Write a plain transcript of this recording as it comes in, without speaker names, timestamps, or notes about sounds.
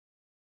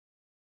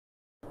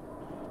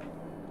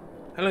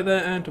Hello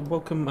there and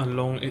welcome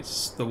along.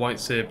 It's the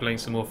Whiteseer playing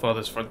some more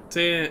Farthest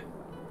Frontier.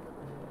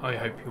 I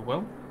hope you're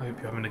well. I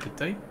hope you're having a good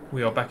day.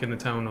 We are back in the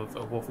town of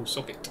Waffle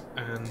Socket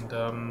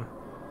and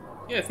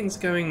yeah, things are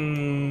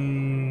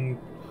going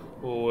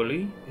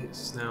poorly.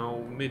 It's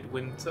now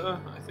midwinter,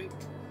 I think,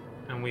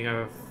 and we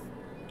have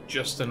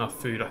just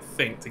enough food, I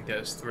think, to get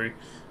us through.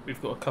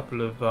 We've got a couple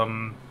of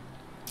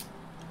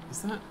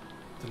is that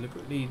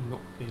deliberately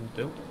not being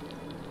built?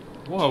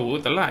 Whoa,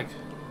 the lag.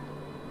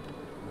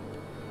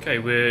 Okay,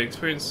 we're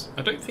experienced.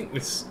 I don't think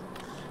this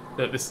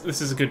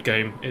is a good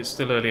game. It's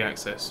still early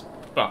access,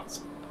 but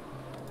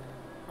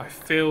I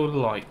feel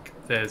like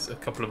there's a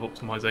couple of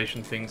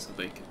optimization things that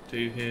they could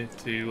do here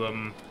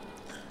to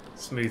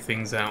smooth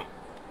things out.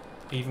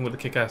 Even with a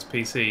kick-ass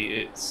PC,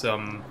 it's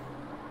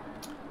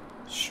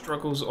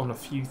struggles on a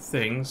few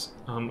things.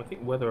 I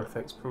think weather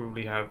effects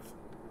probably have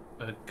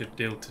a good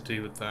deal to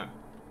do with that.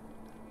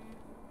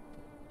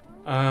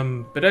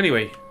 But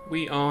anyway,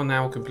 we are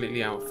now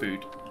completely out of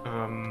food.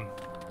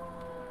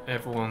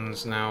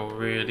 Everyone's now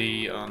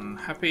really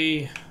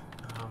unhappy.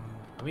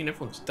 I mean,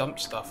 everyone's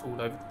dumped stuff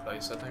all over the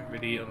place. I don't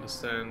really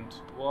understand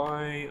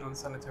why.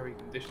 Unsanitary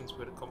conditions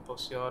with a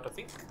compost yard. I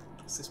think,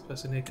 is this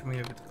person here coming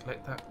over to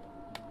collect that?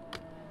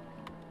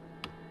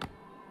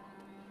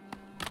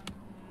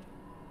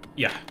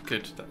 Yeah,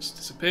 good. That's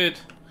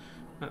disappeared.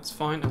 That's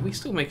fine. Are we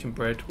still making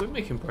bread? We're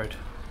making bread.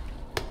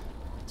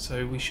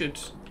 So we should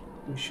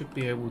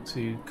be able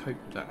to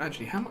cope with that.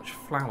 Actually, how much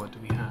flour do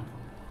we have?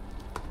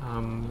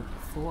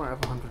 4 out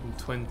of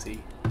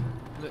 120.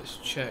 Let's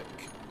check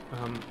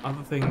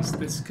other things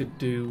this could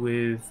do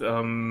with.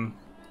 Can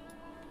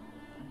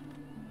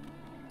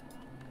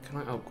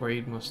I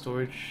upgrade my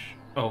storage?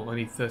 Oh, I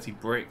need 30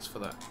 bricks for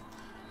that.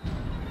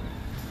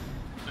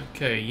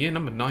 Okay, year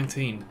number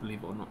 19,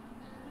 believe it or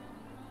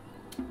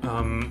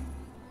not.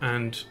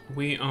 And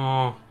we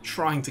are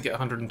trying to get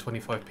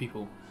 125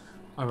 people,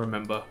 I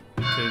remember,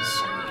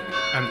 because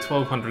and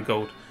 1200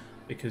 gold.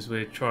 Because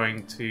we're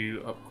trying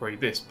to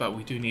upgrade this, but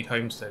we do need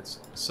homesteads.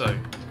 So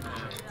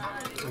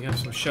we have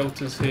some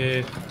shelters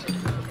here.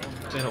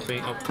 They're not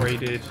being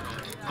upgraded.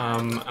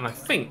 And I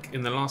think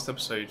in the last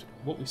episode,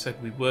 what we said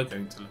we were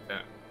going to look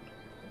at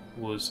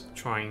was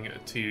trying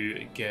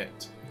to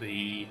get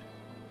the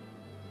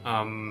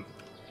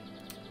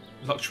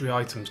luxury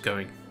items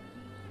going.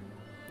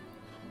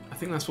 I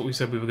think that's what we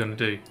said we were going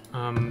to do.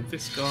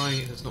 This guy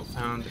has not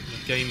found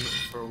a game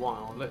for a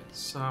while.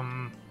 Let's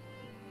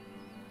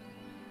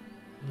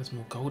there's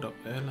more gold up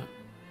there, look.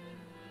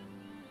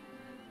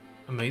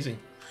 Amazing.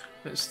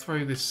 Let's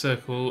throw this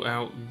circle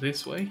out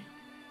this way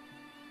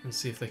and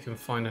see if they can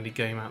find any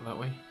game out that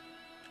way.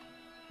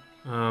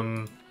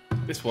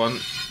 This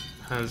one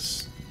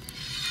has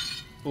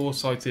boar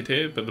sighted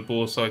here, but the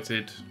boar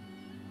sighted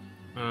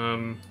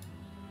can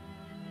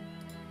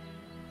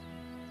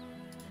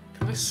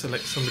I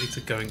select somebody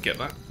to go and get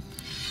that?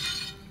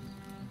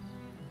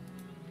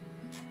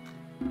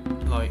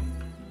 Like,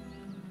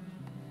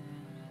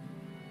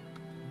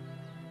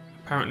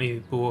 apparently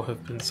boar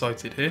have been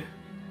sighted here.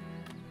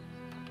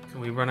 Can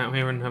we run out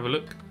here and have a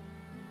look?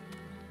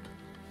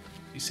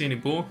 You see any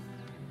boar?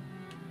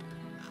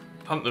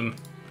 Hunt them.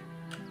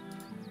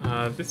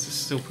 This is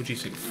still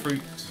producing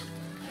fruit.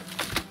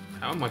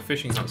 How are my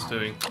fishing huts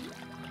doing?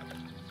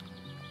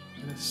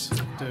 This is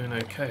doing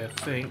okay, I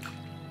think.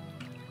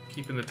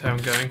 Keeping the town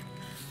going.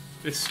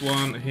 This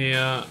one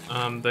here,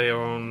 they are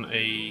on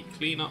a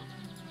cleanup.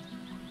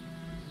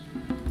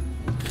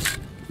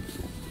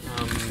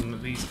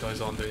 These guys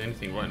aren't doing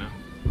anything right now.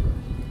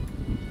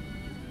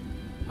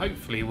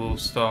 Hopefully we'll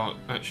start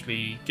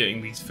actually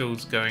getting these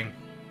fields going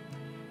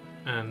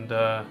and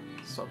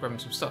start grabbing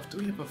some stuff. Do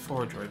we have a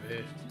forager over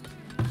here?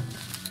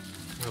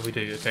 Oh, we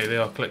do. Okay, they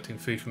are collecting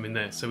food from in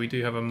there. So we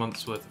do have a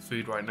month's worth of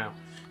food right now,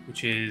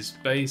 which is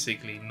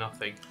basically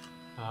nothing.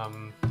 Our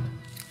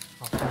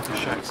water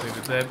shack's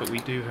over there, but we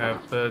do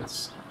have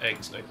birds'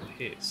 eggs over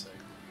here. So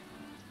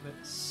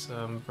let's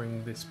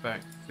bring this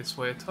back this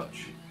way a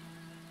touch.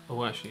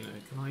 Oh, actually, no.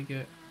 Can I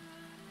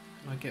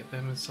get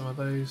them and some of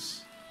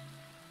those?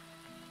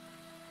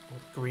 Or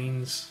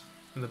greens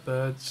and the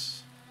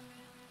birds?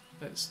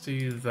 Let's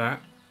do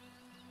that.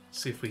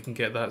 See if we can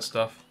get that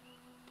stuff.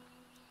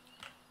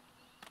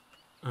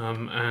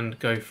 And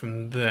go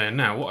from there.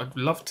 Now, what I'd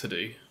love to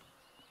do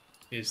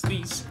is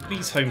these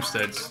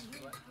homesteads.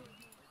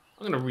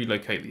 I'm going to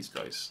relocate these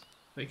guys.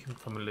 They can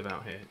come and live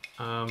out here.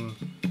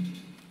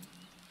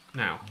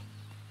 Now.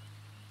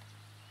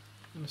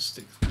 I'm going to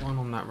stick one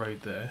on that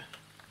road there,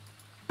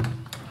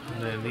 and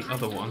then the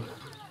other one,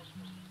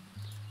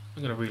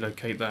 I'm going to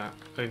relocate that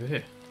over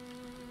here.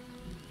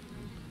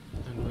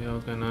 And we are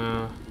going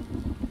to,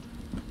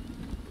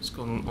 what's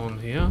going on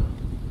here?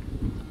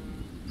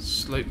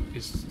 Slope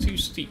is too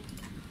steep.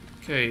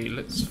 Okay,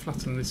 let's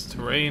flatten this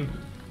terrain.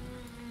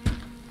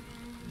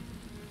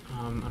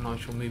 And I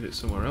shall move it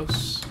somewhere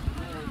else.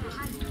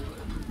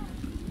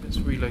 Let's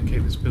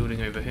relocate this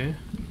building over here.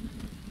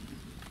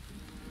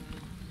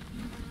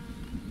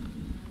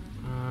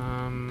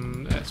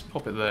 Let's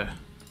pop it there.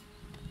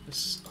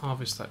 Let's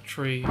harvest that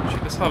tree.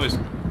 Actually, let's harvest.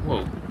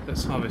 Whoa!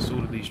 Let's harvest all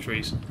of these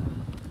trees,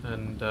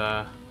 and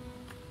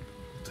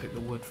take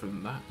the wood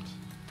from that.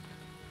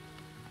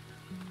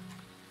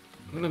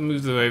 I'm going to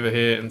move them over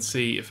here and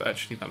see if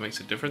actually that makes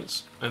a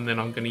difference, and then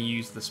I'm going to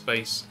use the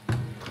space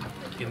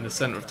in the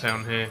centre of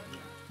town here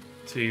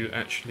to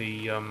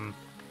actually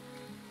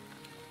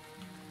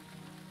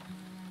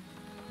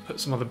put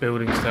some other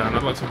buildings down.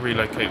 I'd like to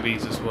relocate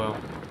these as well.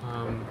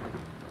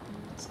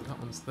 So that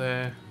one's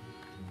there.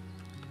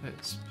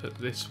 Let's put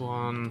this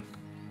one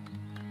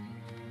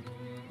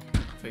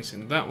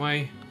facing that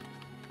way,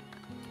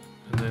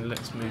 and then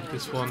let's move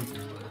this one.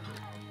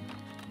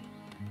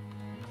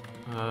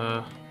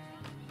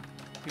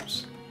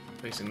 Oops,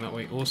 facing that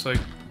way also, and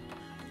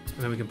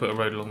then we can put a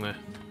road along there.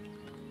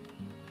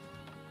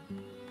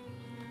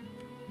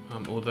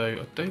 Although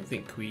I don't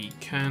think we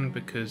can,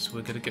 because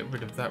we're going to get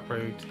rid of that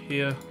road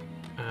here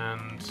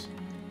and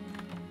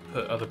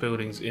put other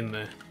buildings in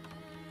there.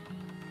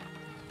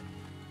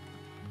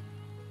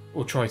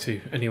 Or try to,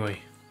 anyway.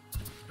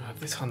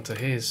 This hunter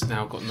here's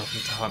now got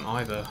nothing to hunt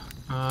either.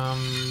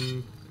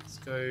 Let's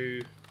go...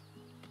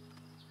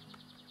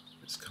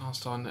 Let's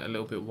cast our net a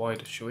little bit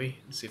wider, shall we?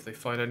 And see if they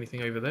find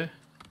anything over there.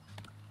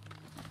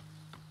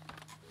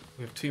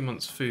 We have 2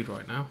 months' food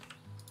right now.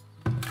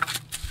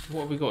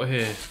 What have we got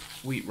here?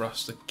 Wheat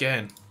rust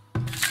again.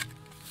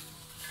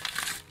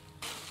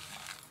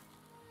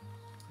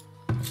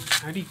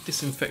 How do you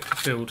disinfect the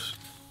field?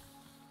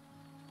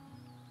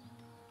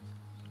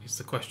 Is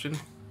the question.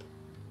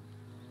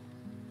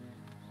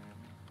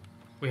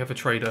 We have a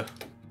trader.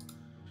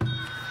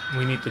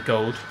 We need the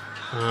gold.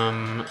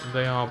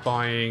 They are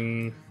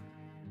buying...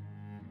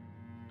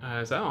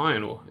 is that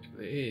iron ore?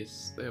 It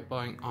is. They're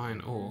buying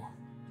iron ore.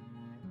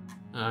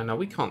 Now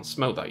we can't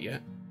smelt that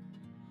yet.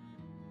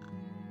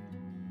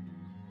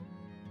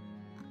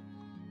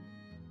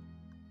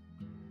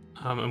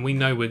 And we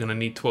know we're going to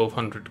need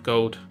 1200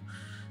 gold.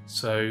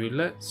 So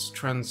let's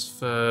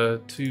transfer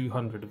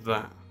 200 of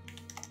that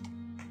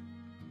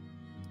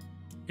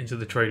into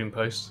the trading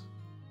post.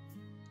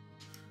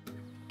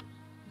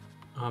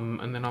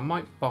 And then I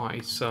might buy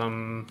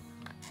some...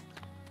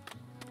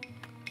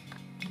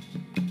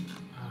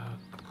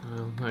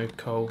 no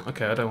coal.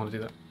 Okay, I don't want to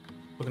do that.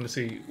 We're going to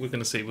see. We're going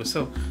to see. We'll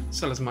sell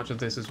as much of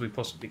this as we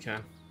possibly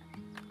can.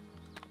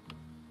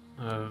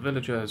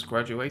 Villager has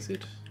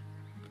graduated.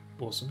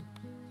 Awesome.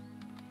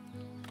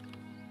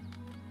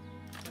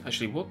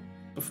 Actually, what?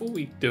 Before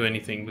we do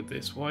anything with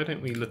this, why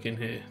don't we look in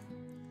here?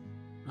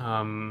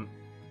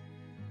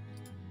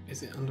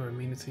 Is it under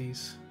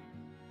amenities?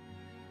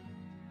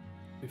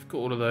 We've got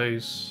all of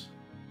those.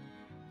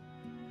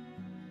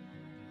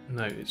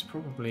 No, it's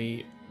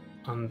probably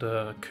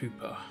under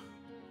Cooper.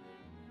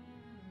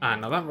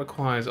 Now that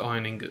requires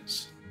iron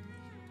ingots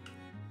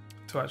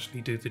to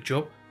actually do the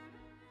job.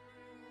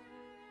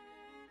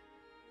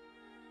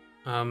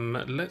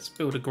 Let's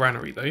build a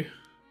granary though.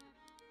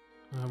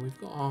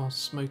 We've got our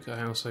smoker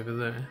house over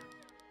there.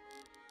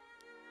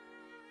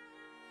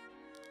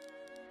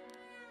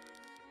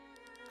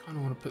 Kind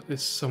of want to put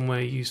this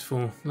somewhere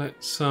useful.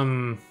 Let's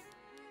put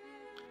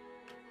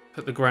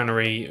the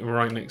granary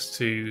right next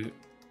to...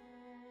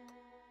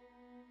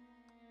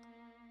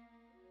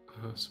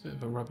 it's a bit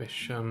of a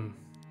rubbish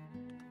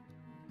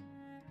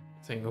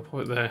thing. I'll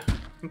put it there.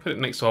 I'll put it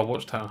next to our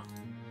watchtower.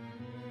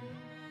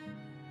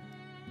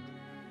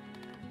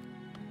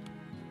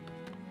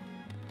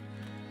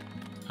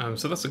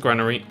 So that's the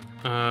granary.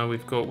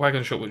 We've got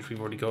wagon shop, which we've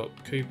already got.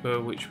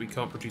 Cooper, which we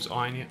can't produce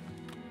iron yet.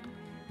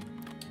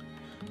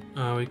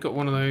 We've got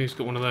one of those,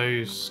 got one of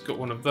those, got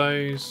one of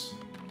those.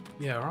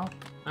 Yeah, our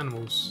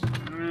animals.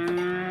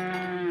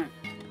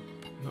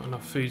 Not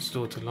enough food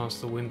stored to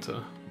last the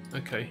winter.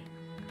 Okay.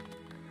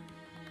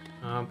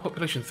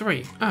 Population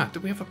 3.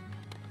 Did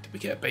we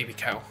get a baby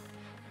cow?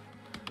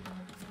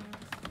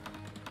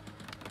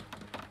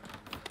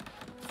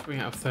 3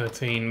 out of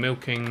 13.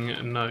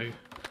 Milking, no.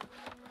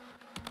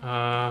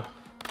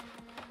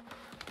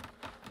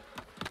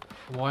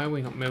 Why are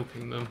we not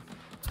milking them?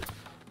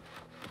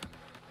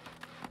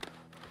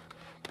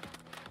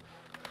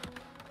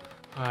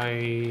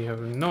 I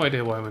have no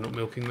idea why we're not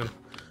milking them.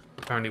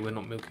 Apparently we're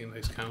not milking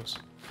those cows.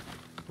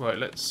 Right,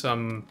 let's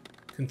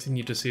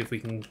continue to see if we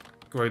can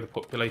grow the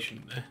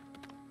population there.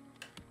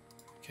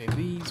 Okay,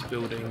 these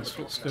buildings,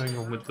 what's going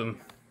on with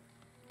them?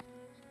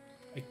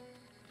 I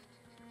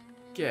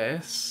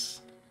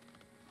guess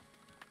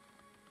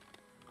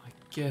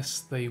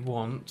they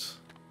want...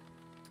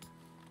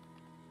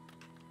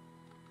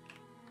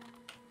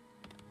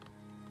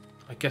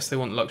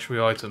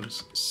 luxury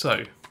items.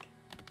 So,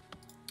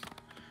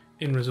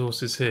 in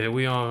resources here,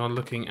 we are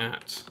looking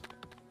at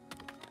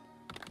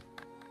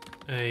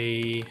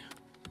a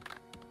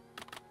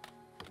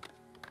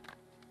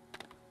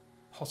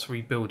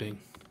pottery building.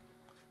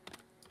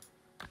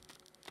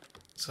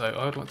 So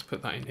I would like to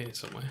put that in here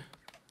somewhere.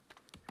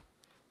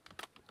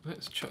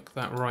 Let's chuck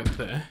that right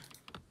there.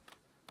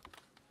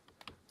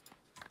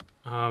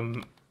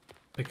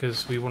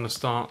 Because we want to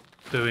start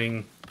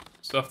doing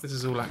stuff. This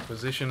is all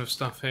acquisition of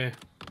stuff here.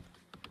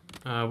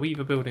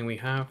 Weaver building we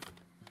have.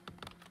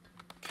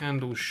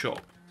 Candle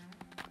shop.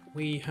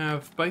 We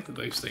have both of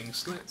those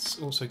things. Let's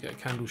also get a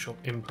candle shop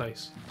in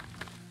place.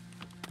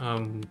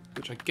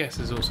 Which I guess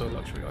is also a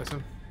luxury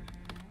item.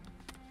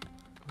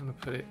 I'm going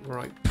to put it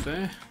right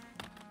there.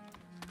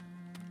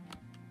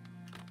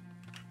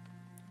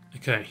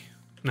 Okay,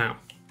 now,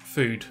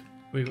 food.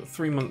 We've got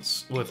 3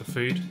 months worth of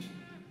food.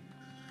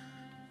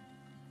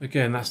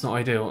 Again, that's not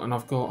ideal, and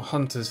I've got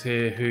hunters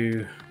here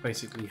who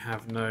basically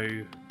have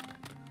no...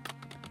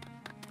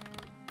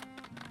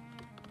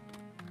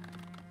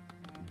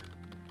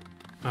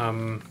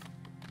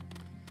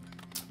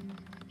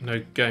 no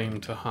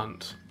game to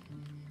hunt.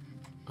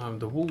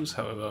 The wolves,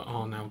 however,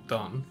 are now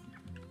done.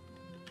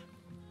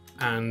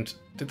 And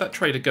did that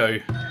trader go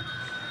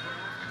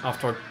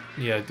after I...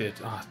 Yeah, I did.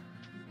 Ah,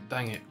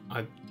 dang it.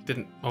 I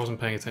wasn't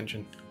paying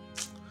attention.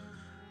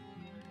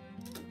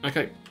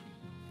 Okay.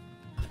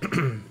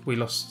 we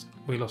lost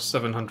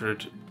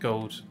 700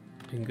 gold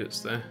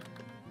ingots there.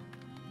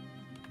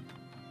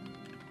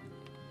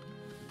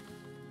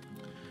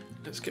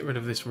 Let's get rid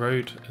of this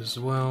road as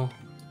well,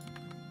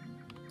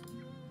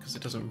 because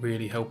it doesn't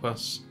really help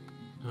us.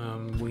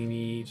 We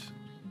need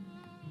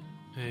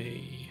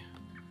a...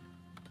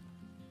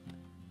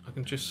 I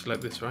can just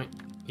select this, right?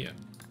 Yeah,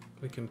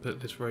 we can put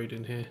this road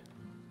in here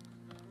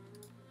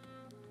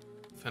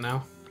for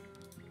now.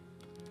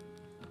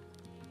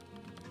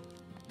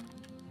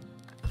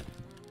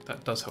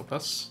 That does help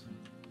us.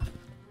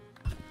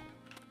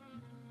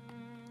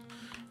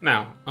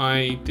 Now,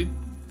 I did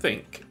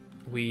think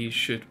we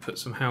should put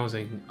some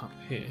housing up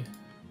here.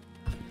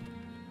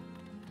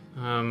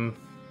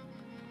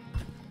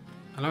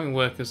 Allowing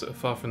workers that are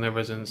far from their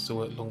residence to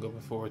work longer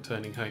before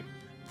returning home.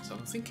 So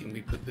I'm thinking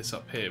we put this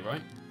up here,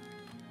 right?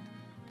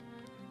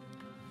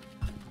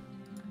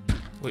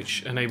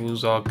 Which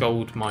enables our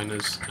gold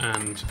miners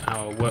and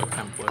our work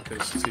camp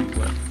workers to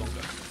work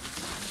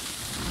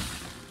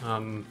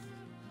longer.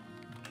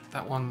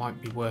 That one might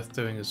be worth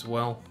doing as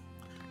well.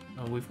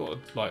 We've got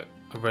like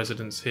a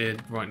residence here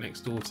right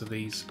next door to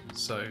these,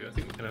 so I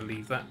think we're going to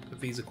leave that, but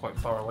these are quite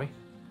far away.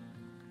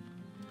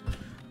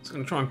 So I'm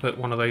going to try and put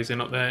one of those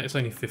in up there. It's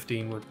only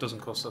 15 wood,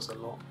 doesn't cost us a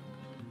lot.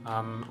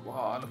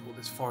 Wow, look at all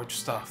this forage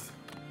stuff.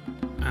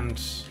 And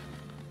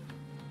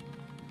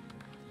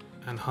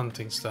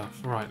hunting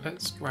stuff. Right,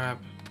 let's grab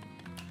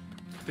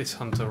this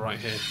hunter right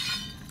here.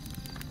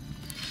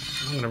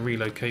 I'm going to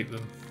relocate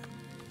them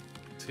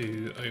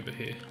to over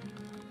here.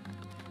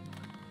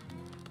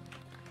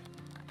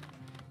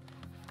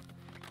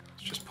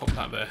 Let's just pop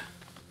that there.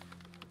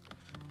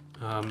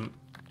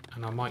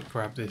 And I might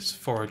grab this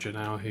forager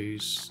now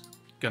who's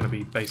going to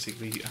be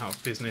basically out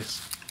of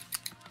business.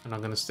 And I'm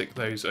going to stick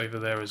those over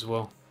there as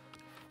well.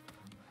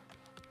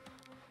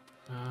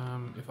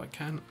 If I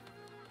can.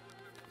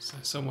 Is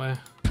there somewhere?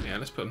 Yeah,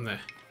 let's put them there.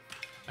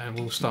 And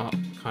we'll start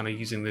kind of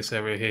using this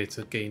area here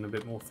to gain a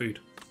bit more food.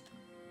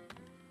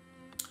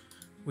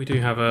 We do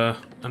have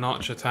an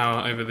archer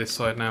tower over this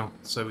side now,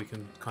 so we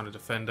can kind of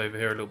defend over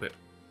here a little bit.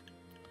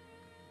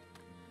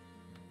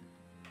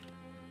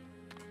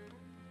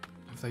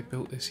 Have they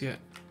built this yet?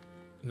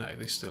 No,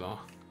 they still are.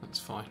 That's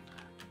fine.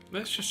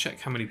 Let's just check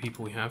how many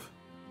people we have.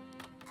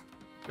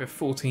 We have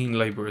 14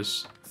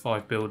 labourers,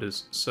 5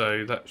 builders,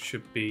 so that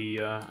should be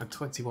and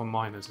 21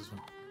 miners as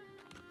well,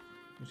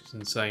 which is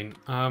insane.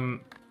 How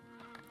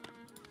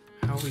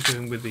are we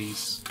doing with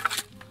these?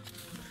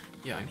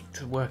 Yeah, I need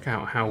to work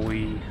out how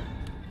we...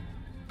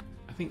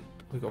 I think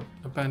we've got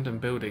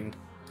abandoned building.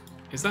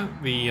 Is that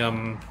the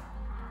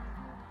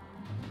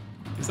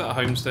is that a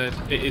homestead?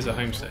 It is a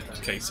homestead.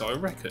 Okay, so I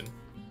reckon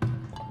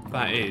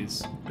that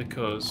is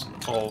because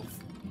of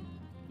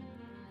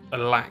a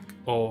lack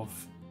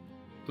of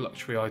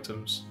luxury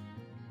items.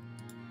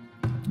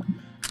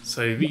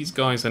 So these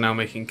guys are now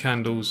making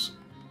candles.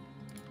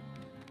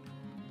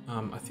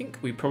 I think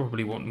we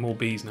probably want more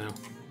bees now.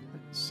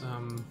 Let's,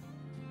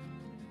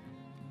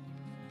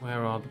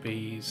 where are the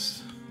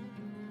bees?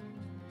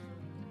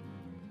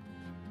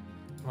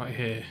 Right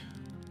here.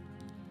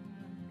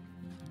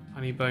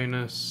 Honey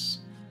bonus.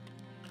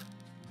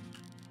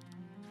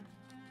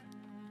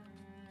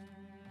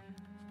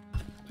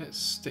 Let's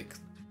stick...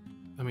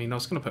 I mean, I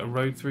was going to put a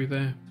road through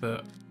there,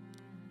 but...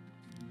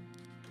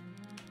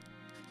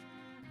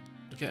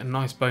 we get a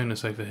nice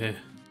bonus over here.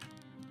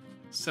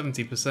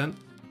 70%.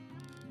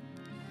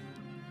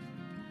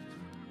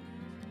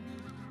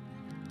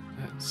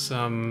 Let's,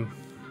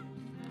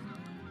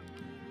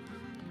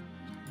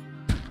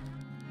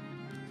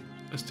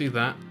 let's do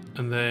that,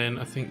 and then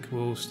I think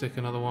we'll stick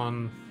another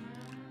one...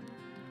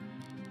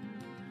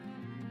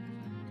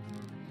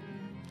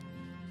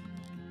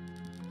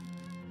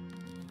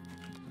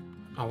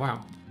 Oh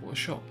wow, what a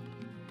shot.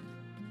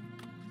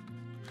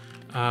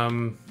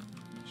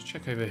 Let's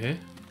check over here.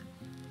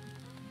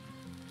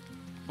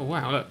 Oh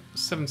wow, look,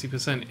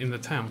 70% in the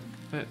town.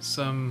 Let's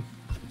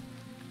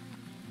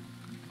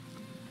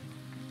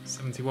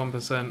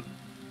 71%.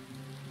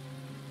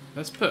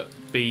 Let's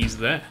put bees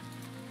there.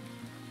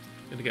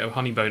 Gonna get a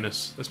honey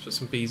bonus. Let's put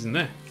some bees in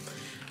there.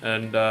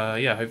 And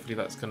yeah, hopefully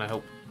that's gonna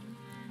help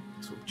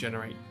sort of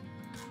generate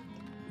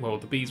well,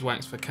 the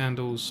beeswax for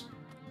candles.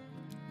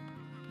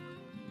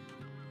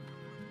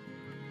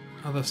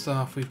 Other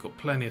stuff, we've got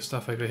plenty of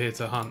stuff over here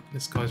to hunt.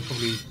 This guy's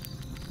probably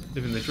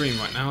living the dream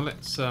right now.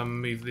 Let's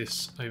move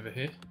this over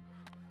here.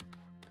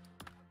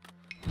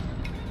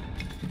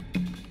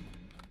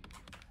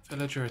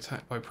 Villager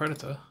attacked by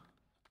predator.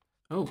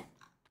 Oh.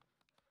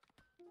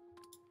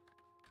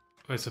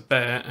 Oh, it's a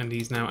bear and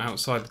he's now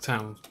outside the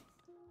town.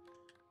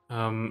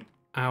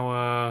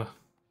 Our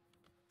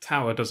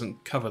tower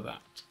doesn't cover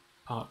that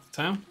part of the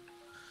town.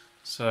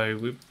 So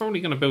we're probably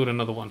going to build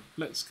another one.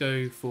 Let's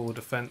go for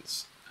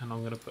defense. And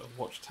I'm going to put a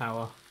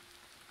watchtower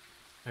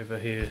over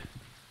here.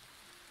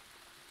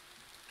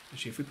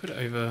 Actually, if we put it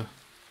over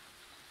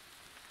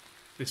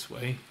this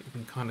way, it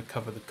can kind of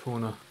cover the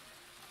corner.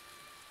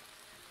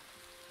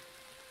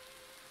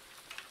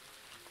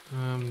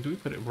 Do we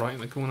put it right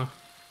in the corner?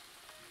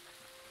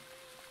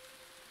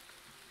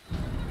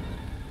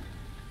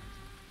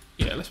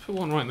 Yeah, let's put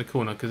one right in the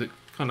corner because it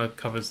kind of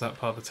covers that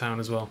part of the town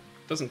as well.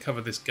 It doesn't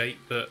cover this gate,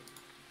 but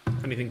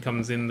if anything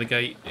comes in the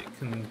gate, it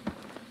can,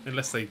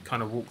 unless they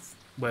kind of walk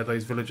where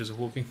those villagers are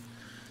walking.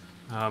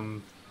 Yeah,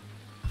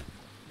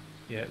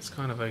 it's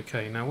kind of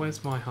okay. Now,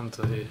 where's my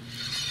hunter here?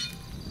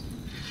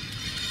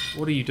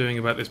 What are you doing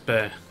about this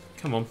bear?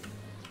 Come on.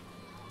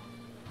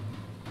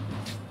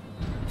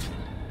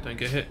 Don't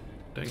get hit.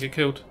 Don't get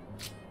killed.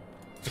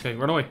 Okay,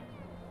 run away.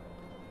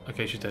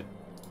 Okay, she's dead.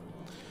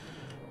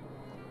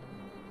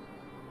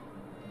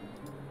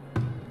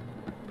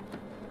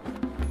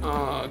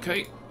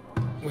 Okay,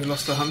 we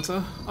lost the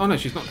hunter. Oh no,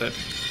 she's not dead.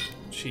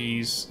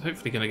 She's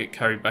hopefully going to get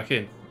carried back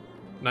in.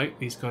 No,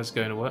 these guys are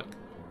going to work.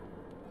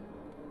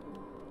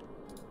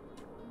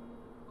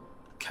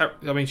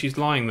 I mean, she's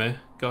lying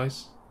there,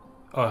 guys.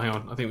 Oh, hang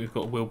on. I think we've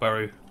got a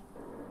wheelbarrow.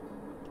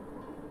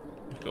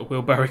 We've got a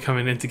wheelbarrow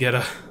coming in to get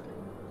her.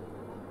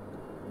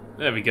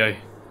 There we go.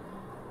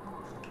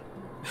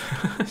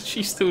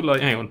 She's still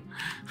like... Hang on.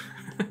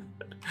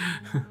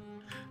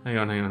 Hang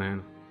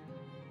on.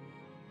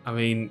 I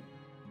mean,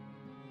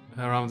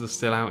 her arms are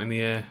still out in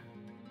the air.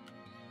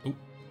 Oh,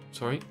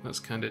 sorry. That's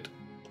candid.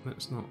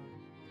 That's not...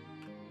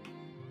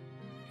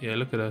 Yeah,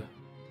 look at her.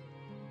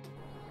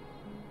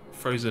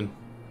 Frozen.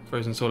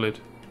 Frozen solid.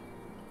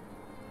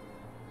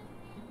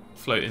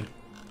 Floating.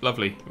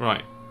 Lovely.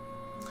 Right.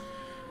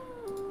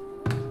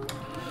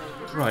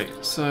 Right,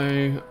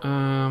 so,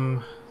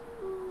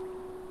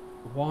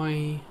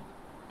 why,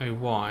 oh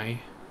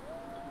why,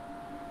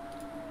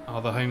 are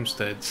the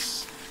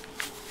homesteads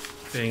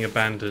being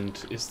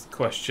abandoned is the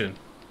question.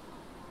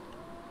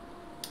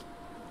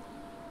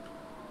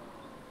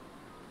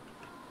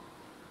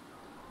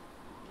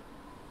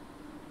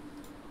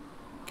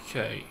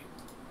 Okay,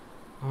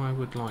 I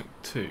would like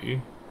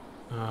to,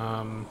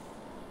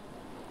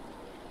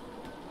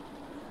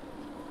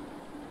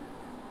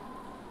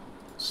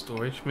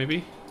 storage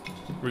maybe?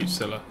 Root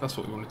cellar, that's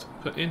what we wanted to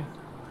put in.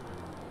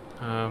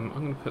 I'm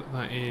going to put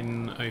that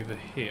in over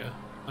here.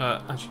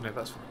 Actually no,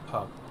 that's for the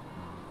pub.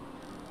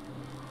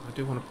 I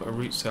do want to put a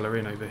root cellar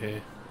in over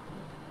here.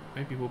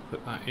 Maybe we'll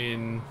put that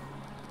in...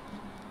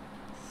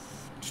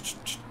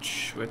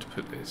 Where to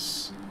put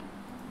this?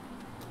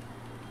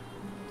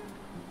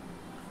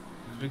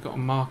 Because we've got a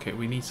market,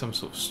 we need some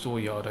sort of store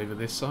yard over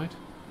this side.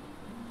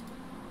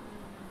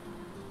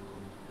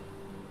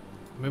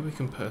 Maybe we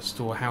can put a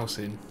storehouse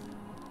in.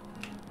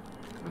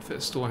 Can I fit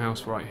a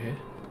storehouse right here?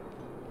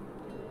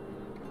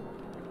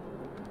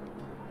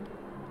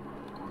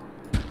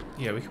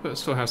 Yeah, we could put a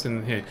storehouse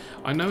in here.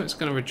 I know it's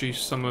going to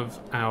reduce some of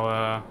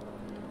our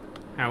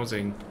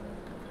housing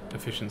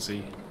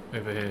efficiency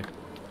over here.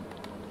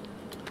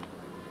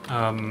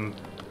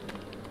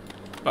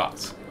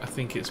 But I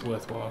think it's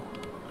worthwhile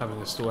having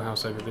a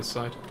storehouse over this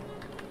side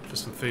for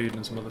some food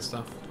and some other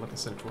stuff, like a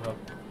central hub.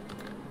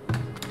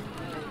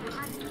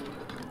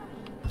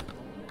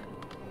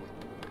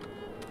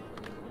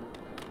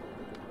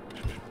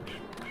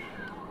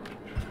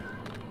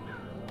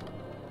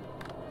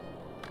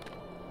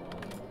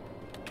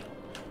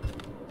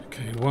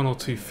 Okay, 1 or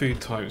 2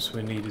 food types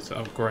we needed to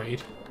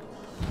upgrade.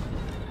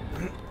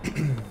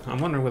 I'm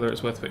wondering whether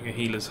it's worth putting a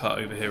healer's hut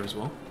over here as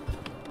well.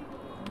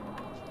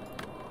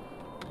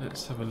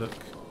 Let's have a look.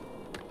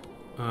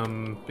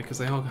 Because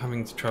they are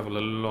having to travel a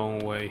long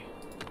way.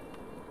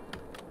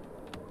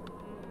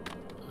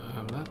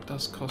 That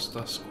does cost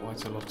us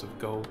quite a lot of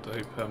gold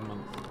though per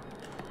month.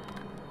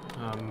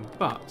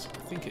 But I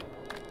think it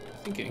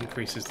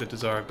increases the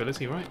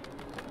desirability, right?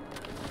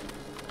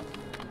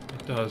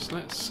 It does.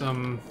 Let's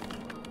Oh,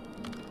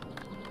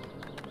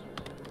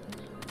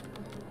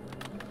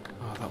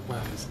 that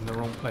well is in the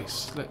wrong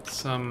place.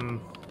 Let's Has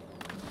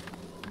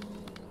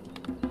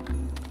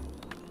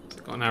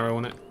it got an arrow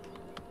on it?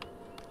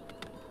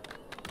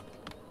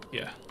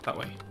 Yeah, that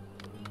way.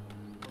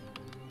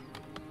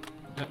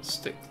 Let's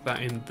stick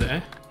that in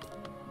there.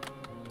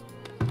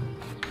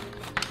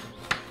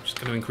 Just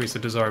going to increase the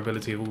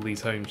desirability of all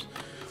these homes.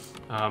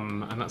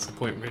 And that's the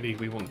point really.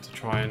 We want to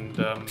try and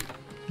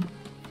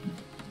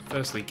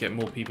firstly get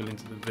more people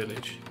into the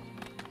village.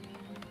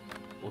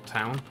 Or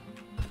town,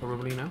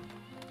 probably now.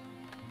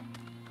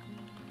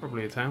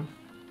 Probably a town.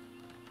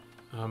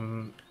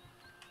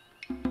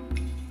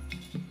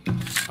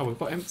 Oh, we've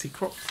got empty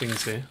crop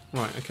things here.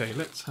 Right, okay,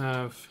 let's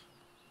have...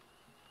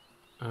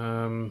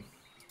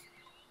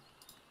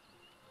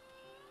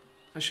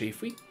 Actually,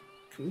 if we...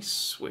 Can we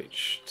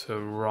switch to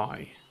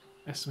rye?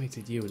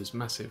 Estimated yield is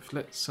massive.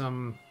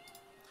 Actually,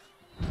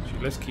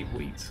 let's keep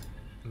wheat.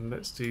 And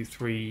let's do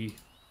 3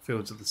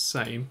 fields of the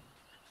same.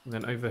 And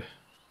then over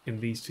in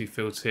these 2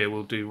 fields here,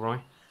 we'll do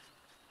rye.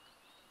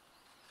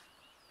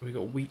 We've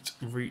got wheat,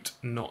 root,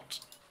 not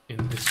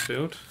in this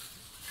field.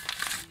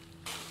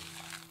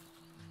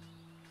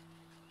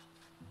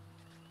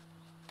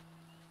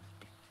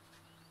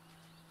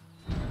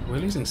 We're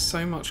losing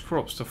so much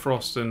crops to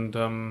frost and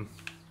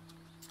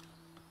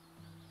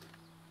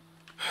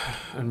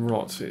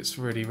rot. It's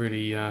really,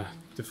 really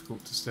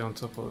difficult to stay on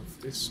top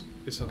of this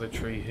other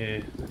tree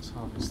here. Let's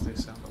harvest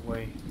this out of the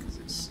way because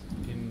it's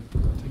in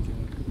taking.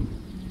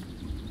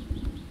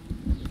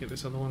 Get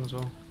this other one as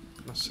well.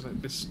 Let's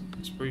select this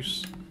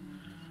spruce.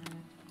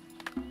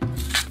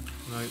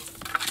 No.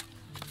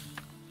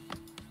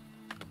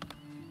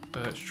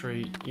 Birch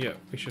tree. Yeah,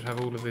 we should have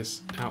all of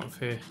this out of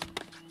here.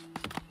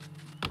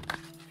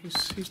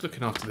 Who's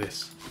looking after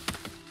this?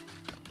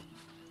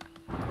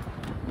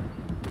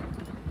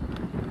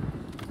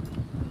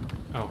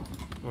 Oh,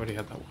 already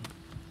had that one.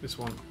 This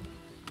one.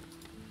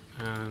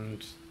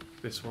 And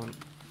this one.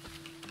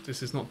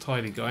 This is not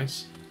tidy,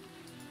 guys.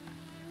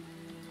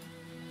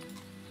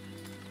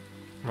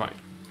 Right.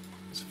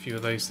 There's a few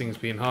of those things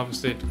being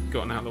harvested.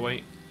 Gotten out of the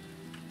way.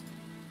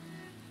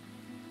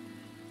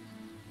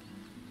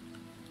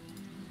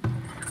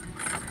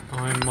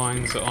 Iron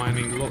mines are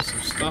ironing lots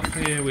of stuff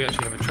here. We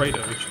actually have a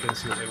trader, which you can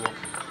see what they want.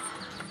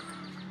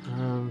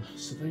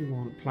 So they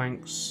want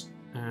planks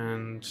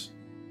and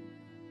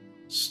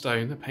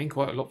stone. They're paying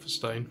quite a lot for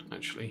stone,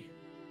 actually.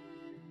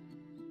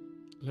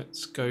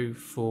 Let's go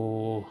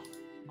for...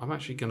 I'm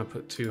actually going to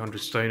put 200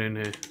 stone in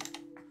here.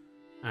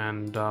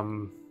 And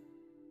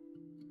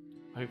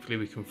hopefully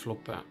we can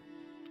flog that.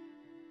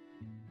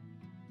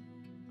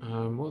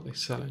 What are they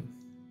selling?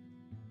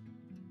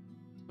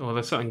 Oh,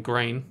 they're selling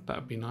grain. That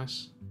would be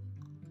nice.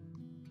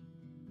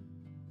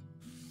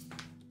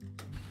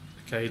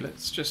 Okay,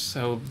 let's just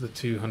sell the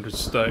 200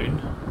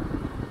 stone.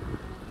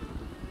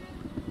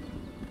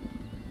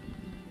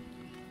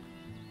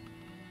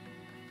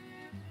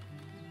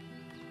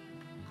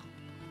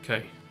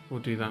 Okay, we'll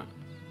do that.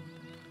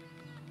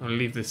 I'll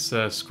leave this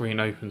screen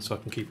open so I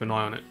can keep an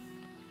eye on it.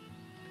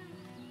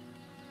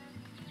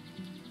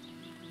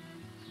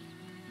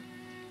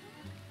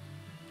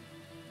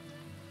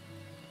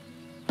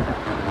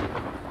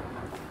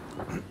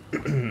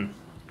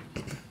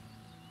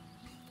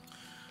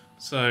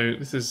 So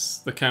this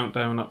is the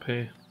countdown up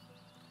here.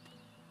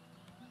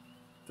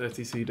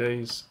 32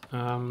 days.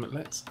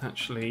 Let's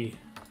actually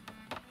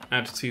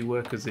add 2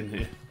 workers in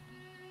here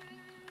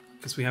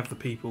because we have the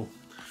people,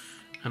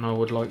 and I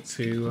would like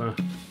to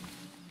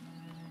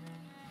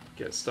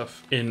get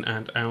stuff in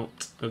and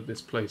out of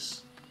this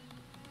place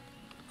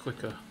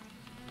quicker.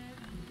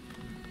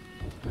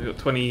 We've got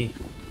 20,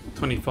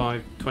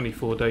 25,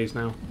 24 days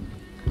now,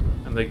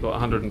 and they've got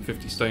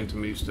 150 stone to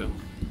move still.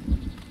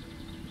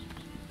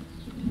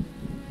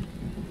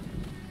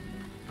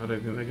 I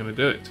don't think they're going to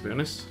do it, to be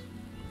honest.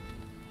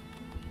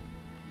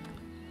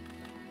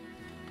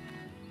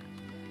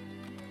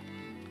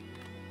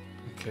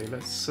 Okay,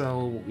 let's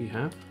sell what we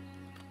have.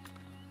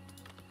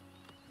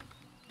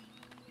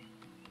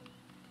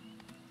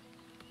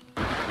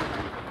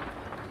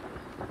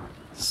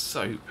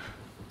 Soap.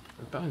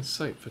 We're buying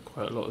soap for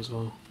quite a lot as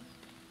well.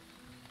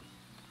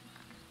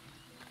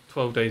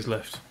 12 days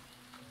left.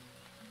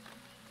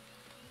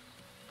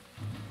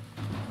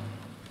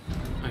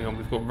 Hang on,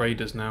 we've got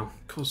raiders now.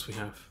 Of course we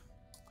have.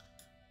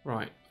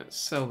 Right, let's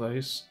sell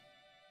those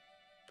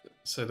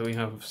so that we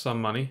have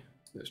some money.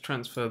 Let's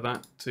transfer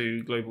that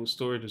to global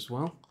storage as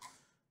well.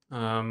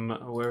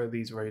 Where are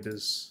these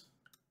raiders?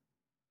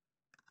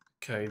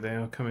 Okay, they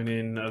are coming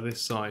in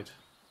this side.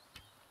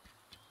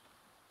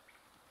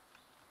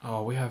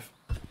 Oh, we have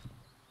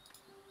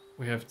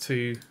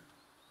 2,000.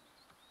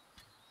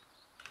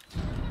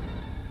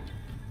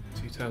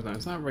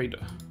 Is that a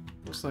raider?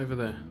 What's over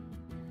there?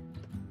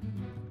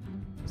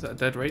 Is that a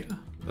dead raider?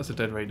 That's a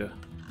dead raider.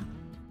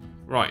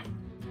 Right.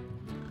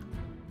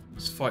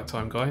 It's fight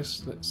time,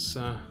 guys. Let's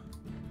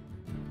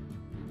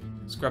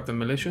grab the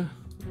militia.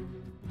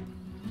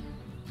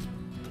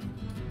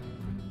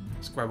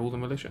 Let's grab all the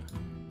militia.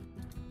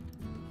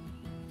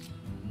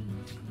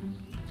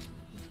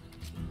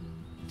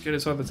 Get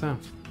inside the town.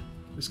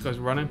 This guy's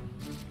running.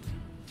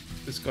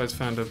 This guy's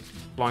found a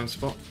blind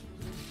spot.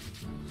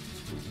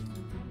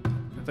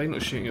 Are they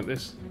not shooting at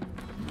this?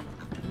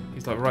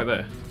 He's like right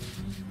there.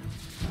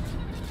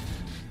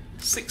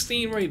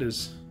 16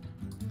 raiders.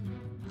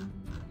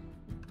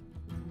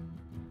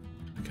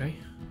 Okay.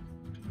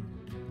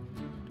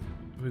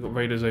 We've got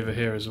raiders over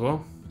here as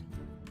well.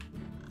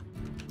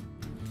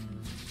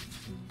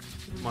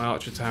 My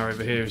archer tower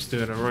over here is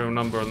doing a royal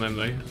number on them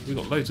though. We've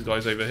got loads of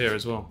guys over here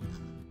as well.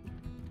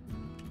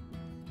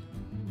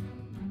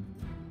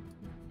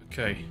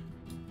 Okay.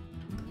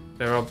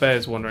 There are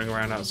bears wandering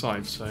around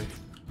outside, so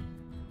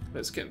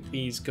let's get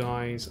these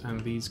guys and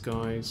these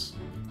guys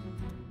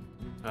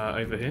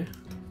over here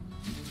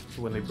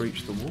for when they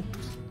breach the wall.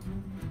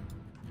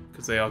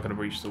 Because they are going to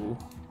breach the wall.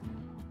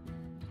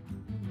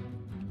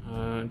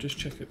 Just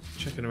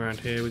checking around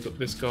here. We've got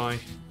this guy.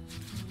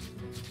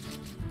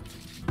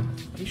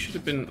 He should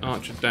have been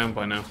archered down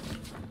by now.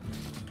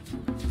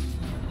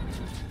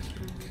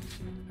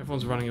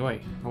 Everyone's running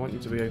away. I want you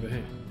to be over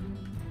here.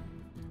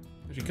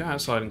 Would you go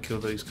outside and kill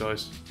these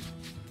guys?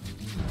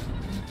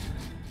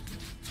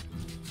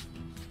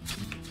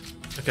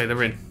 Okay,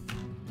 they're in.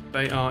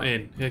 They are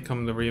in. Here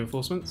come the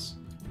reinforcements.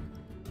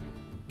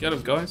 Get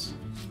them, guys.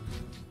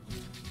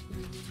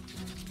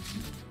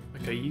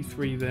 Okay, you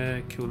three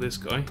there, kill this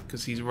guy,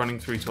 because he's running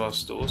through to our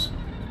stores.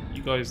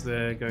 You guys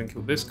there, go and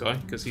kill this guy,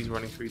 because he's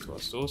running through to our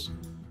stores.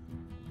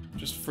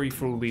 Just free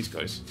for all these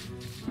guys.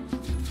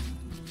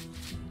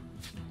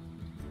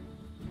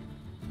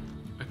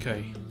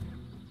 Okay.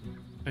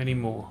 Any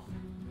more?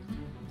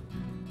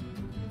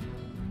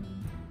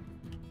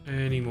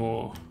 Any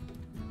more?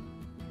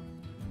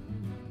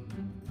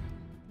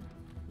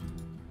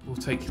 We'll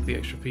take the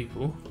extra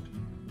people.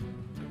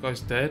 That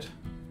guy's dead.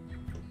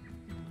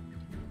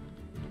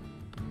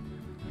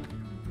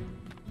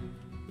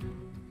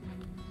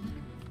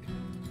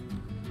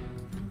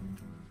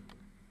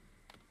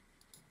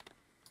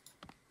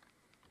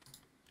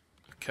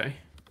 Okay.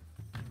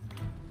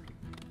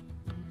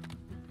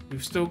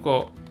 We've still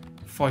got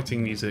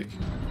fighting music.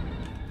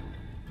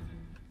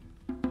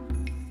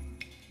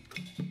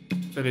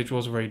 Village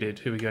was raided.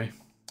 Here we go.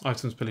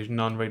 Items pillaged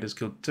none. Raiders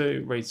killed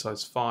 2. Raid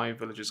size 5.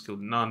 Villagers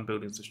killed none.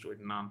 Buildings destroyed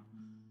none.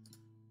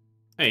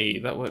 Hey,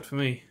 that worked for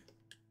me.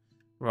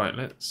 Right,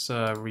 let's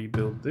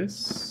rebuild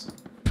this.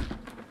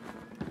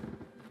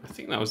 I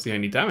think that was the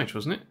only damage,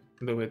 wasn't it?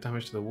 A little bit of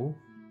damage to the wall.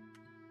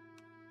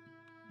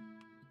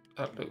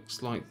 That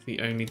looks like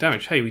the only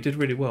damage. Hey, we did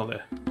really well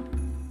there.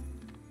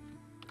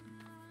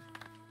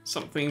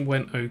 Something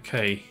went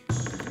okay.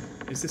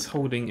 Is this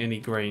holding any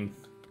grain?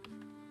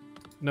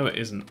 No, it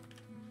isn't.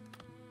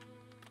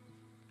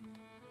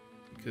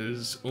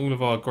 Because all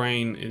of our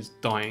grain is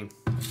dying.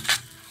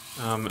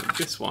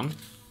 This one,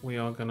 we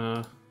are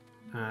gonna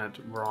add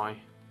rye.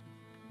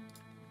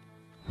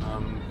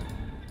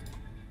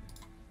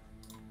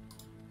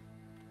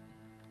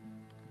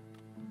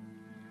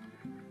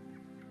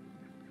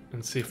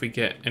 And see if we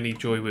get any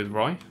joy with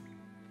rye.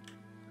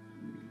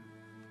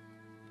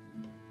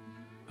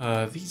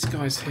 These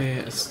guys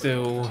here are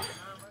still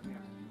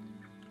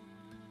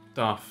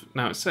stuff.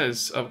 Now it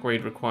says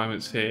upgrade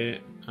requirements here,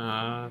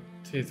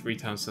 tier 3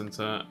 town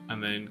centre,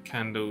 and then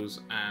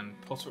candles and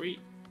pottery.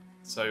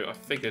 So I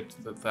figured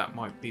that that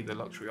might be the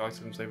luxury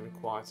items they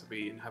require to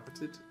be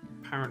inhabited.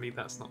 Apparently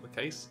that's not the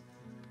case.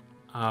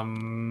 I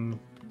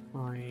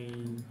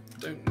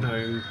don't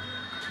know.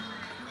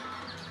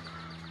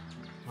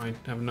 I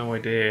have no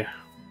idea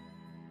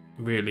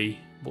really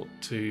what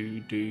to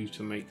do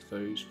to make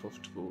those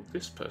profitable.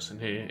 This person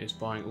here is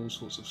buying all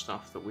sorts of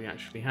stuff that we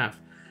actually have.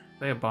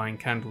 They are buying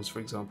candles, for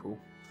example.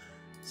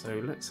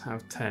 So let's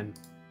have 10.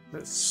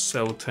 Let's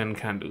sell 10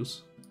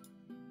 candles.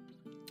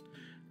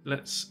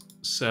 Let's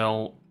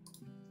sell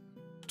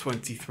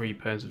 23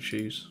 pairs of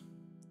shoes.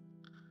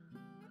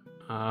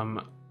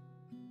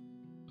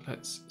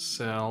 Let's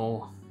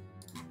sell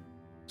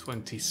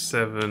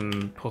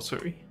 27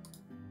 pottery.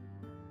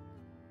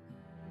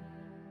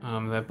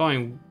 They're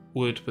buying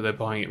wood, but they're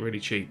buying it really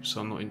cheap,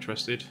 so I'm not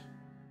interested.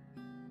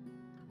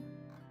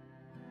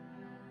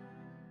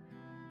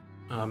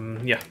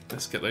 Yeah,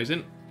 let's get those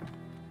in.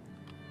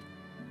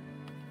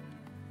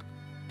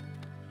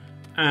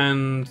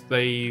 And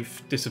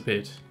they've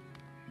disappeared.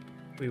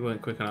 We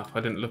weren't quick enough. I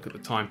didn't look at the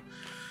time.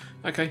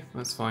 Okay,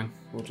 that's fine.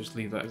 We'll just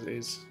leave that as it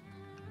is.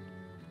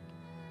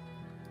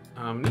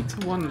 I need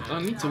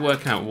to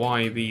work out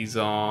why these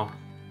are...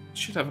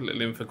 Should have a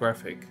little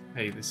infographic.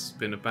 Hey, this has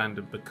been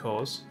abandoned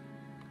because...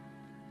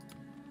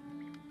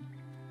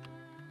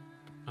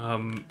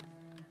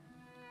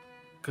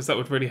 because that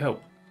would really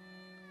help.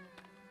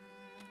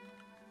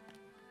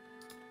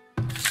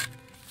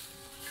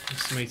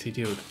 Estimated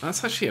yield.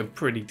 That's actually a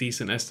pretty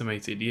decent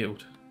estimated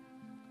yield.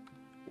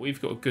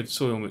 We've got a good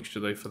soil mixture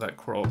though for that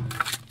crop.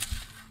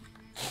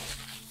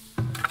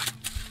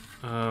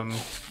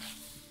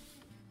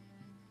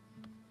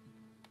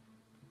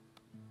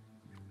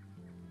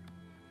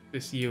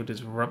 This yield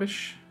is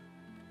rubbish.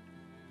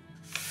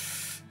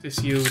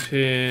 This yield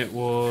here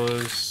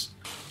was...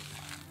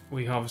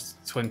 We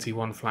harvested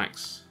 21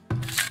 flax.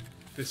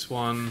 This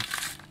one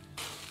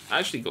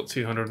actually got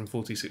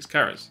 246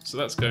 carrots, so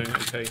that's going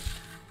okay.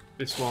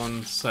 This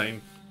one,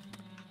 same.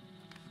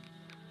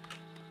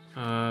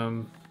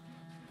 No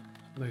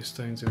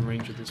stones in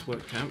range of this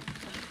work camp.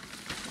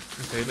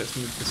 Okay, let's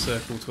move the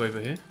circle to over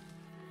here.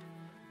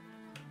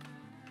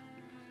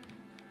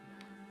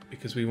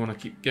 Because we want to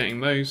keep getting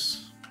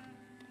those.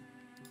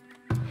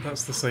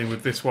 That's the same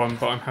with this one,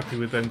 but I'm happy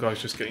with them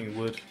guys just getting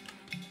wood.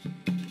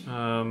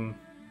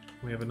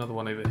 We have another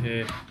one over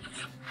here.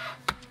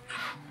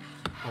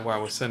 Oh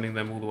wow, we're sending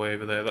them all the way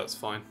over there, that's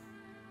fine.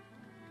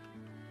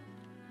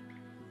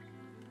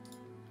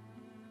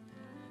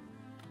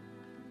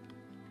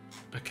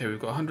 Okay, we've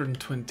got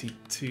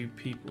 122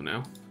 people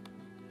now.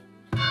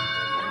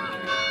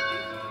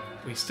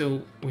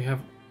 We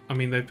have, I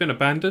mean, they've been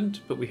abandoned,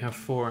 but we have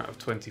 4 out of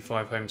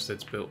 25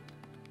 homesteads built.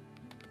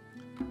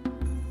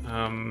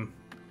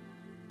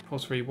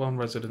 Pottery, 1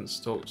 resident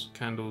stocked.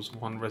 Candles,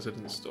 1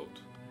 resident stocked.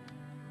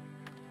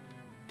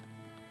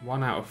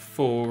 1 out of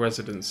 4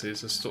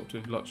 residences are stocked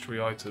with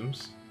luxury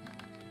items.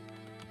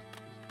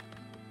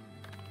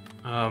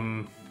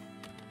 And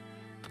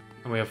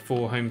we have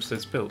 4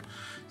 homesteads built.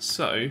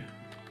 So,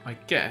 I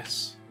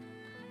guess...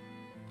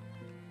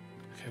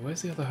 Okay,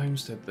 where's the other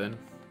homestead then?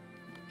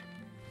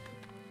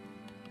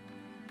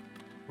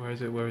 Where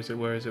is it? Where is it?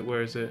 Where is it?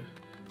 Where is it?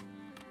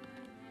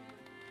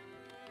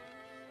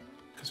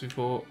 Because we've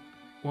got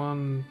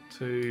 1,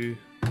 2...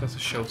 That's a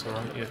shelter,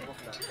 right? Yeah.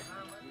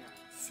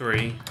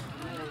 3.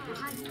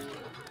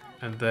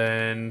 And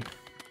then...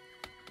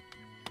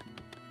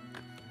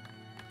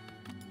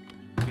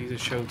 These are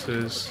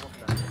shelters.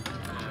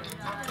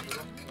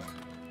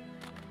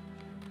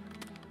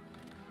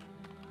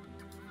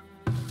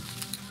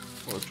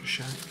 Forester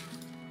shack.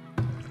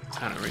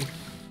 Tannery.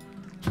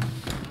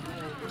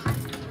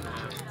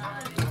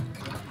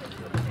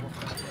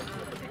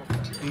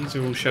 These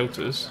are all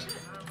shelters.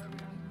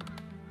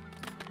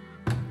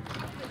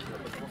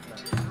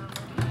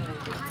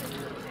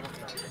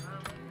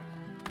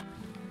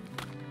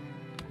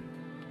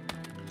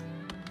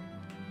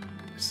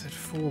 It said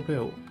 4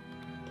 built.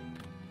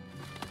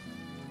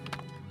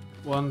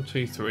 1,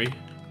 2, 3.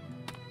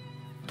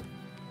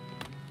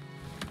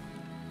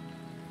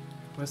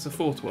 Where's the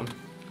 4th one?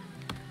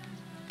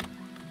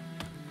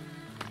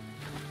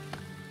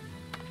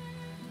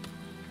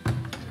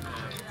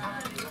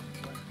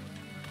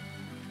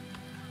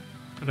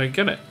 I don't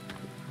get it.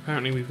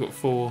 Apparently we've got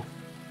 4.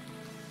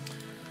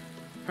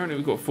 Apparently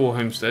we've got 4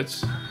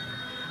 homesteads.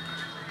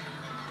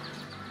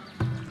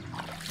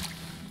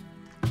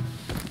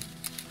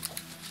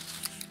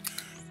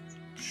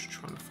 Just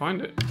trying to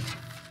find it.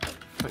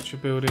 Fletcher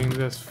building.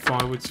 There's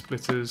firewood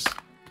splitters.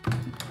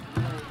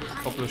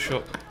 Cobbler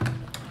shop.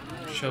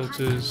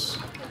 Shelters.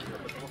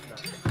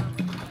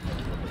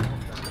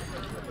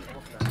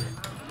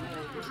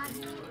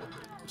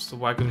 It's the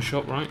wagon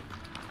shop, right?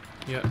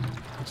 Yep.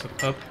 It's a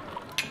pub.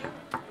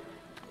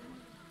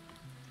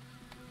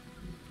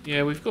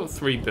 Yeah, we've got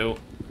 3 built.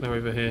 They're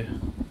over here.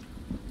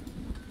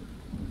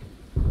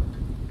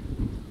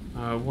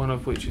 1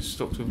 of which is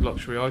stocked with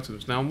luxury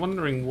items. Now I'm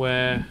wondering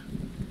where...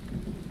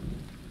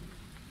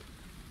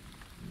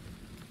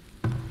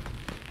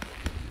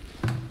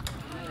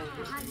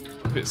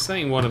 If it's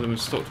saying 1 of them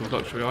is stocked with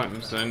luxury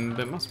items, then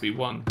there must be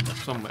 1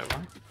 somewhere,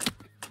 right?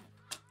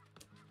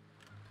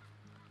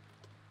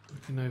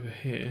 Looking over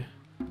here.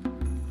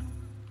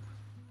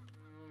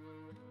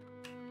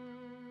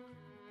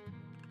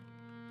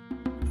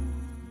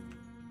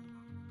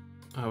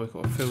 Oh, we've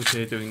got a field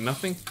here doing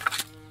nothing.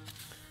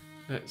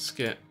 Let's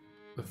get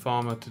the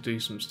farmer to do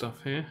some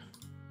stuff here.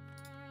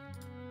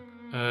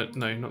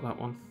 No, not that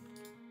one.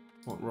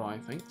 What Rye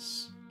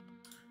thinks.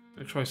 I'm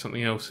going to try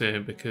something else here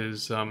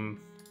because can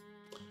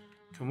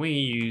we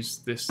use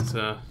this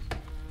to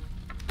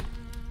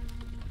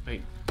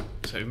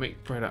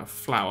make bread out of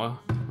flour,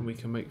 and we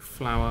can make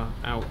flour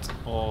out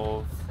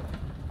of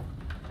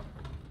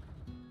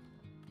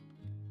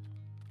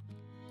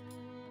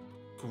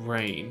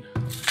grain.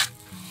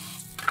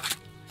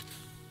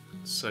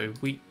 So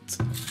wheat,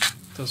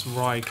 does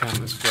rye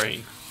count as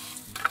grain?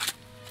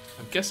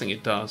 I'm guessing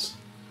it does.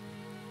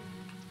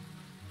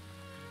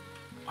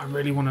 I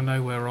really want to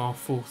know where our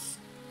 4th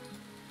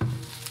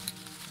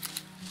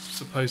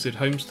supposed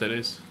homestead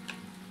is.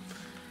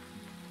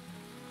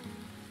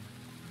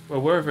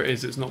 Well, wherever it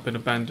is, it's not been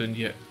abandoned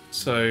yet.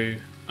 So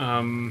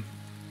what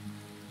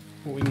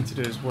we need to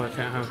do is work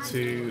out how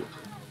to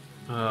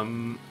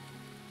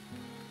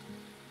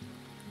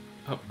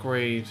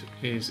upgrade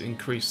is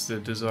increase the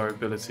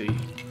desirability.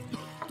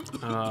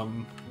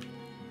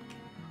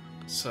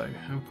 So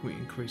how can we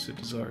increase the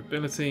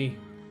desirability?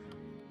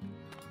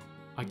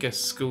 I guess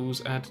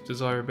schools add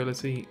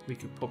desirability. We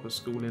could pop a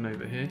school in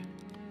over here.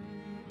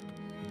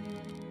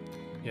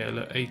 Yeah,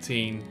 look,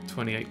 18,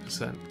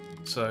 28%.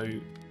 So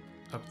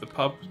up the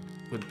pub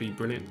would be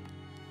brilliant,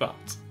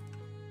 but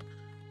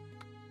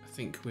I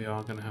think we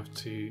are going to have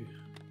to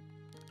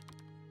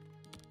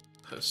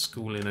put a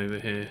school in over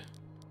here.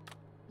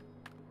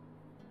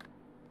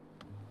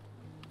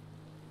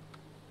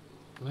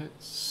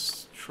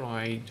 Let's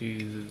try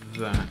do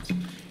that.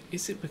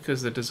 Is it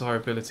because the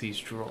desirability's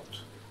dropped?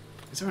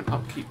 Is there an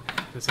upkeep?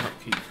 There's an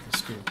upkeep for the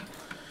school.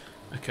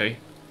 Okay,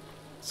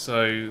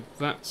 so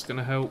that's going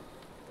to help.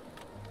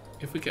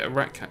 If we get a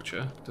rat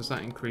catcher, does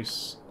that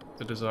increase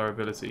the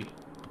desirability?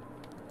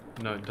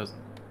 No, it doesn't.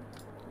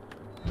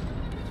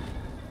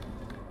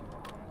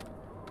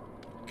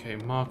 Okay,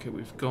 market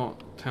we've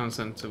got. Town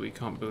centre, we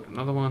can't build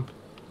another one.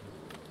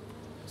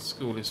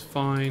 School is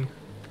fine.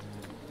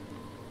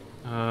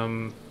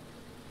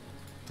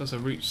 Does a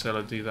root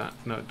cellar do that?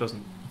 No, it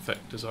doesn't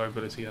affect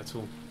desirability at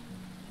all.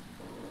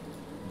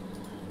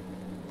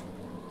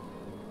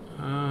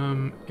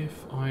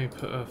 If I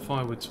put a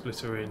firewood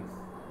splitter in,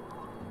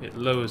 it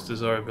lowers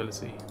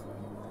desirability.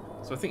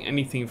 So I think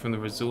anything from the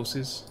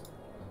resources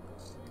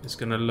is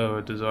going to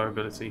lower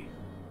desirability.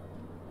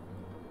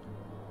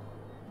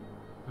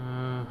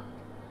 Oh,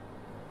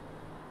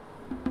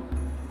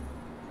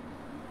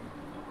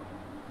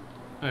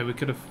 we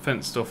could have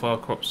fenced off our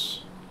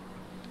crops.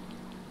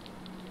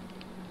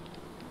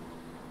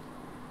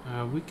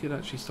 We could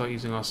actually start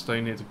using our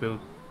stone here to build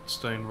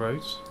stone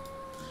roads.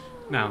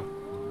 Now,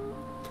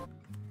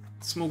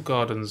 small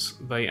gardens,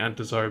 they add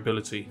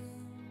desirability.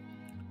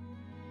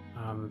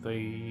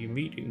 The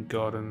medium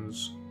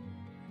gardens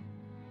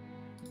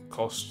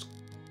cost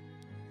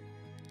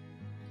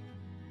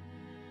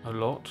a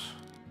lot.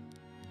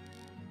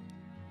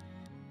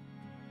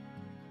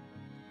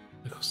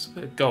 They cost a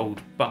bit of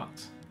gold,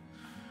 but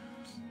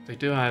they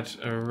do add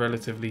a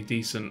relatively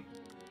decent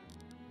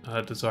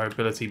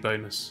desirability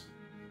bonus.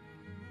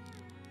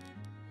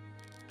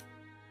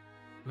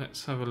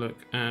 Let's have a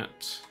look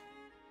at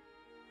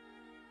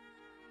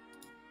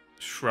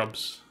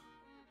shrubs.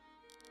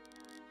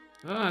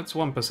 That's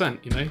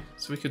 1%, you know,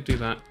 so we could do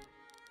that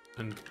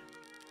and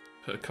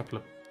put a couple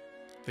of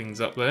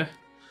things up there.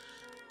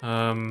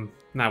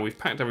 Now we've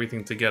packed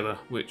everything together,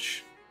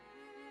 which,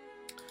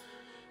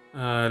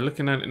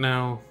 looking at it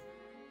now,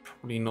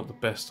 probably not the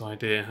best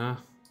idea, huh?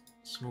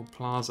 Small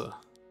plaza.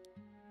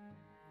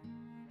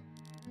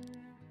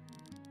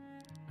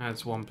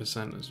 Adds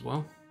 1% as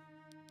well.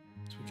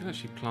 So we can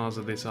actually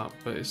plaza this up,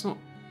 but it's not,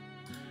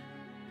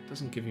 it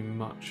doesn't give you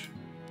much.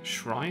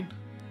 Shrine?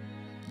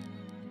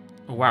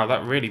 Oh wow,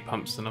 that really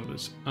pumps the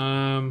numbers.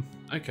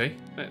 Okay,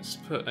 let's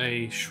put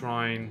a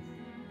shrine.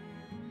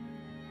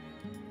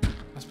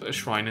 Let's put a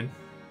shrine in.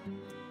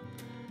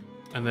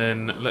 And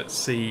then let's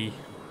see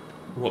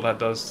what that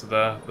does to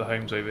the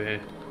homes over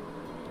here.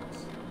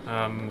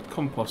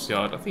 Compost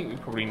yard. I think we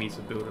probably need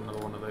to build another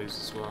one of those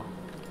as well.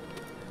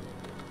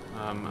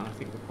 And I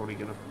think we're probably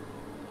gonna.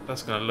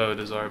 That's gonna lower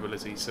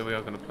desirability, so we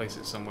are gonna place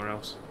it somewhere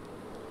else.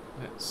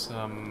 Let's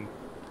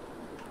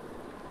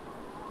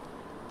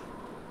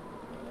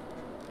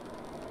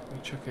we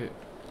chuck it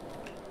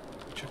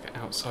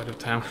outside of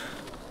town.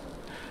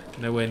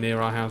 Nowhere near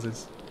our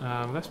houses.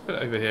 Let's put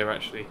it over here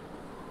actually.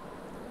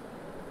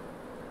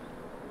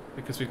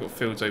 Because we've got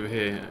fields over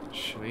here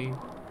actually.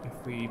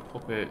 If we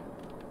pop it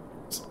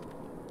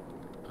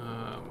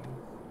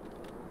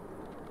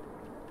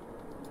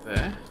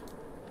there.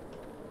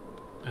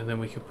 And then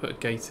we could put a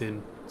gate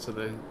in so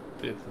the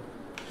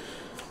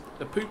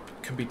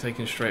poop can be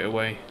taken straight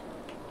away.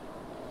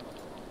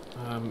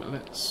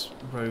 Let's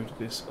road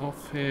this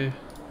off here.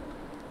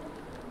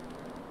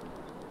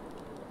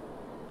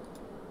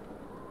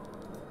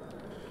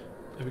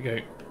 There we go.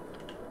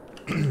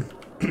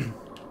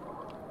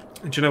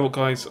 And do you know what,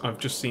 guys? I've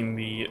just seen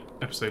the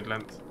episode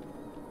length,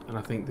 and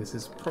I think this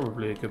is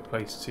probably a good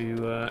place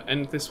to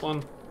end this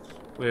one.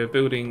 We're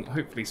building,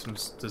 hopefully, some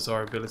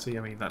desirability.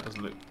 I mean, that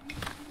doesn't look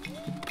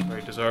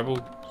very desirable.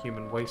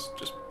 Human waste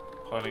just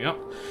piling up.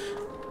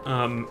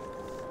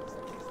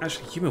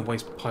 Actually, human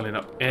waste piling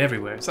up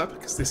everywhere. Is that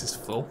because this is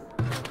full?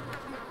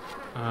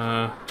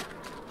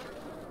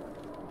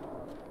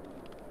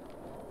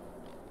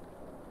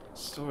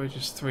 Storage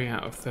is 3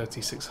 out of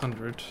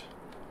 3,600.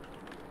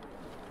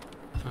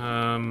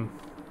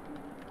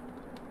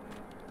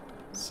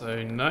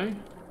 So no.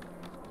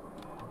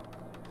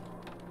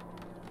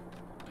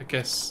 I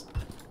guess.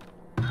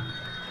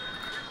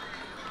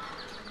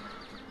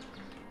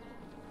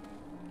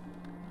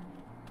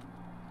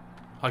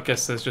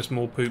 There's just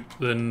more poop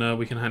than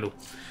we can handle.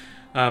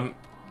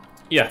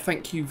 Yeah,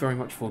 thank you very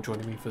much for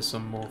joining me for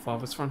some more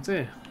Farthest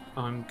Frontier.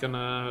 I'm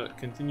gonna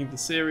continue the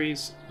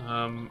series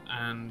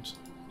and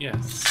yeah,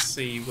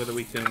 see whether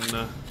we can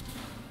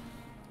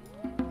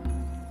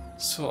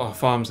sort our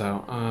farms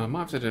out. Might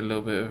have to do a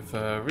little bit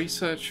of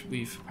research.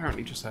 We've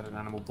apparently just had an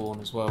animal born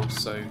as well,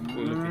 so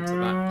we'll look into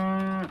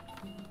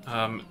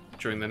that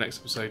during the next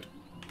episode.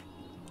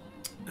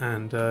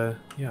 And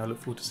yeah, I look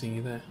forward to seeing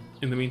you there.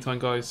 In the meantime,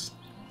 guys,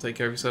 take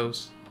care of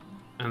yourselves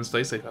and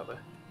stay safe out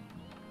there.